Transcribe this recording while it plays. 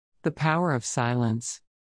The power of silence.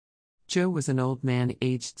 Joe was an old man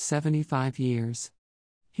aged 75 years.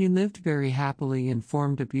 He lived very happily and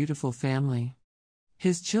formed a beautiful family.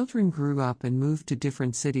 His children grew up and moved to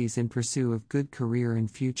different cities in pursuit of good career and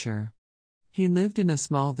future. He lived in a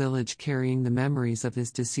small village carrying the memories of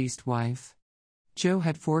his deceased wife. Joe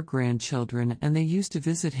had 4 grandchildren and they used to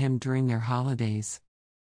visit him during their holidays.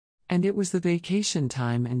 And it was the vacation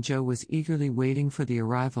time and Joe was eagerly waiting for the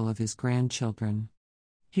arrival of his grandchildren.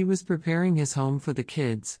 He was preparing his home for the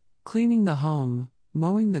kids, cleaning the home,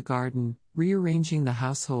 mowing the garden, rearranging the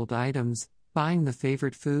household items, buying the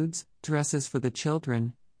favorite foods, dresses for the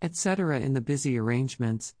children, etc. In the busy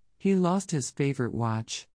arrangements, he lost his favorite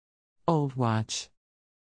watch. Old watch.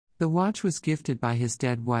 The watch was gifted by his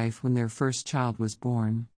dead wife when their first child was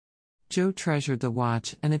born. Joe treasured the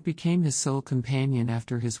watch and it became his sole companion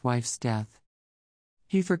after his wife's death.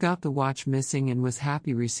 He forgot the watch missing and was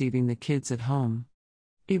happy receiving the kids at home.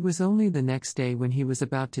 It was only the next day when he was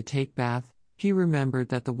about to take bath, he remembered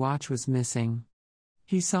that the watch was missing.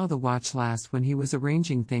 He saw the watch last when he was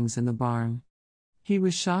arranging things in the barn. He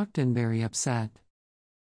was shocked and very upset.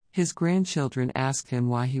 His grandchildren asked him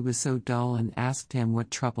why he was so dull and asked him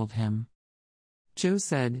what troubled him. Joe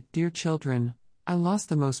said, "Dear children, I lost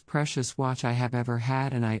the most precious watch I have ever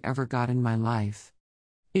had and I ever got in my life.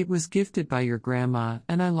 It was gifted by your grandma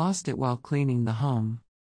and I lost it while cleaning the home.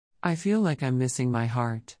 I feel like I'm missing my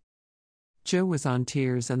heart." Joe was on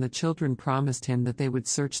tears and the children promised him that they would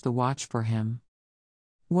search the watch for him.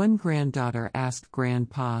 One granddaughter asked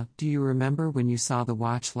Grandpa, "Do you remember when you saw the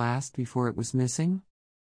watch last before it was missing?"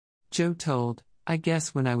 Joe told, "I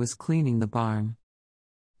guess when I was cleaning the barn."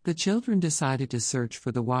 The children decided to search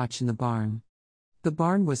for the watch in the barn. The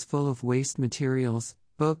barn was full of waste materials,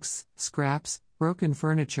 books, scraps, broken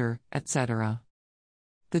furniture, etc.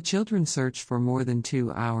 The children searched for more than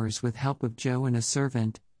 2 hours with help of Joe and a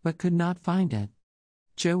servant, but could not find it.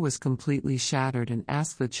 Joe was completely shattered and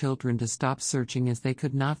asked the children to stop searching as they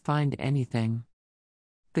could not find anything.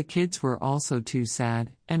 The kids were also too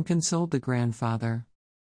sad, and consoled the grandfather.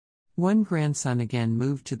 One grandson again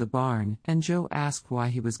moved to the barn, and Joe asked why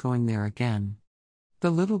he was going there again.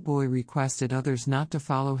 The little boy requested others not to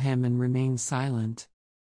follow him and remain silent.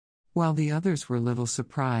 While the others were little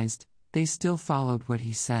surprised, they still followed what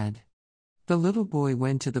he said. The little boy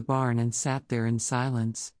went to the barn and sat there in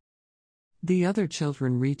silence. The other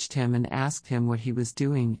children reached him and asked him what he was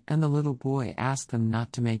doing, and the little boy asked them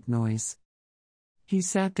not to make noise. He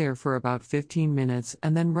sat there for about 15 minutes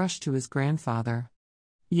and then rushed to his grandfather.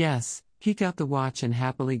 Yes, he got the watch and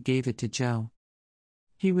happily gave it to Joe.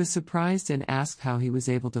 He was surprised and asked how he was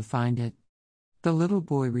able to find it. The little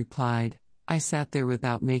boy replied, "I sat there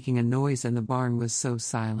without making a noise and the barn was so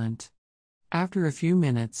silent. After a few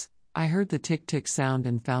minutes, I heard the tick-tick sound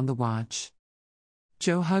and found the watch."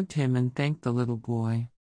 Joe hugged him and thanked the little boy.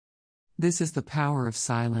 This is the power of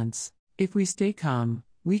silence. If we stay calm,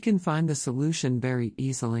 we can find the solution very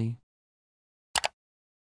easily.